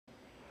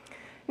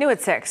New at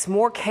 6,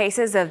 more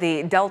cases of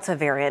the Delta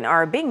variant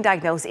are being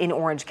diagnosed in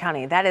Orange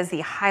County. That is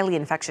the highly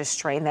infectious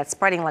strain that's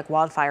spreading like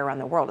wildfire around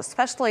the world,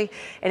 especially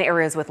in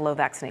areas with low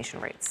vaccination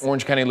rates.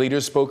 Orange County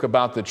leaders spoke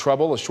about the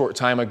trouble a short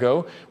time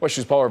ago. West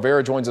News' Paul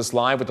Rivera joins us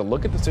live with a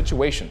look at the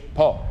situation.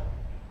 Paul.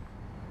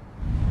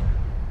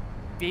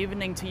 Good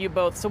evening to you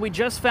both. So we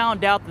just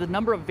found out that the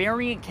number of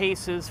variant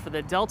cases for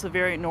the Delta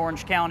variant in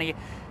Orange County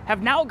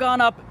have now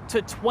gone up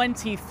to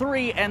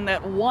 23, and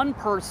that one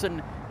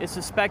person is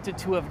suspected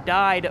to have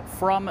died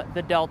from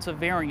the Delta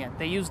variant.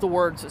 They use the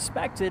word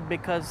suspected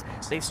because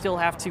they still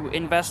have to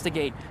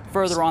investigate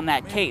further on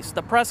that case.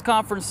 The press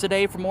conference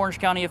today from Orange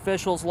County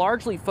officials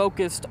largely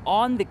focused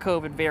on the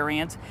COVID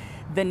variant.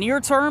 The near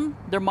term,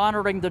 they're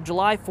monitoring the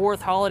July 4th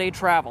holiday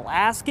travel,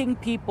 asking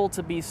people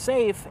to be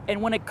safe,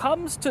 and when it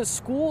comes to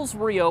schools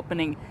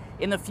reopening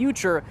in the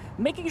future,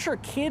 making sure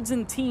kids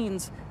and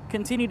teens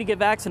continue to get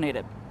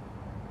vaccinated.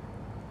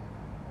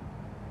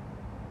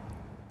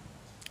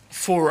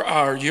 For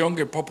our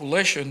younger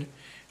population,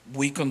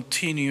 we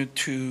continue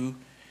to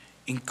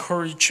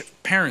encourage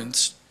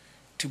parents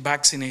to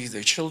vaccinate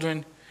their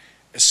children.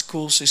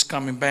 Schools is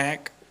coming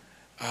back.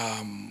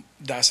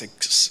 That's a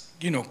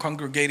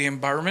congregating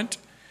environment.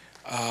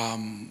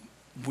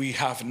 We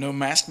have no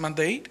mask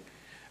mandate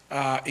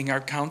in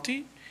our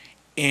county,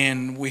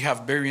 and we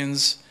have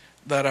variants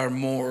that are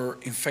more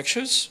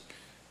infectious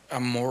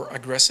and more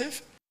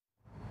aggressive.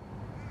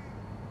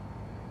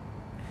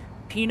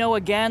 Pino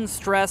again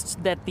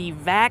stressed that the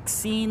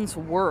vaccines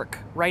work.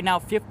 Right now,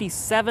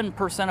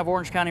 57% of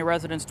Orange County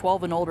residents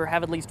 12 and older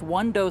have at least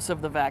one dose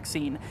of the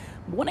vaccine.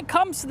 When it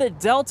comes to the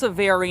Delta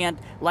variant,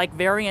 like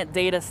variant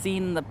data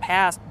seen in the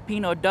past,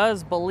 Pino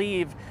does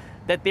believe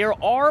that there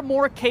are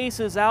more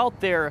cases out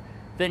there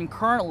than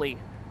currently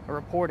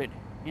reported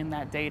in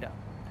that data.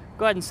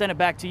 Go ahead and send it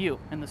back to you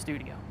in the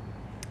studio.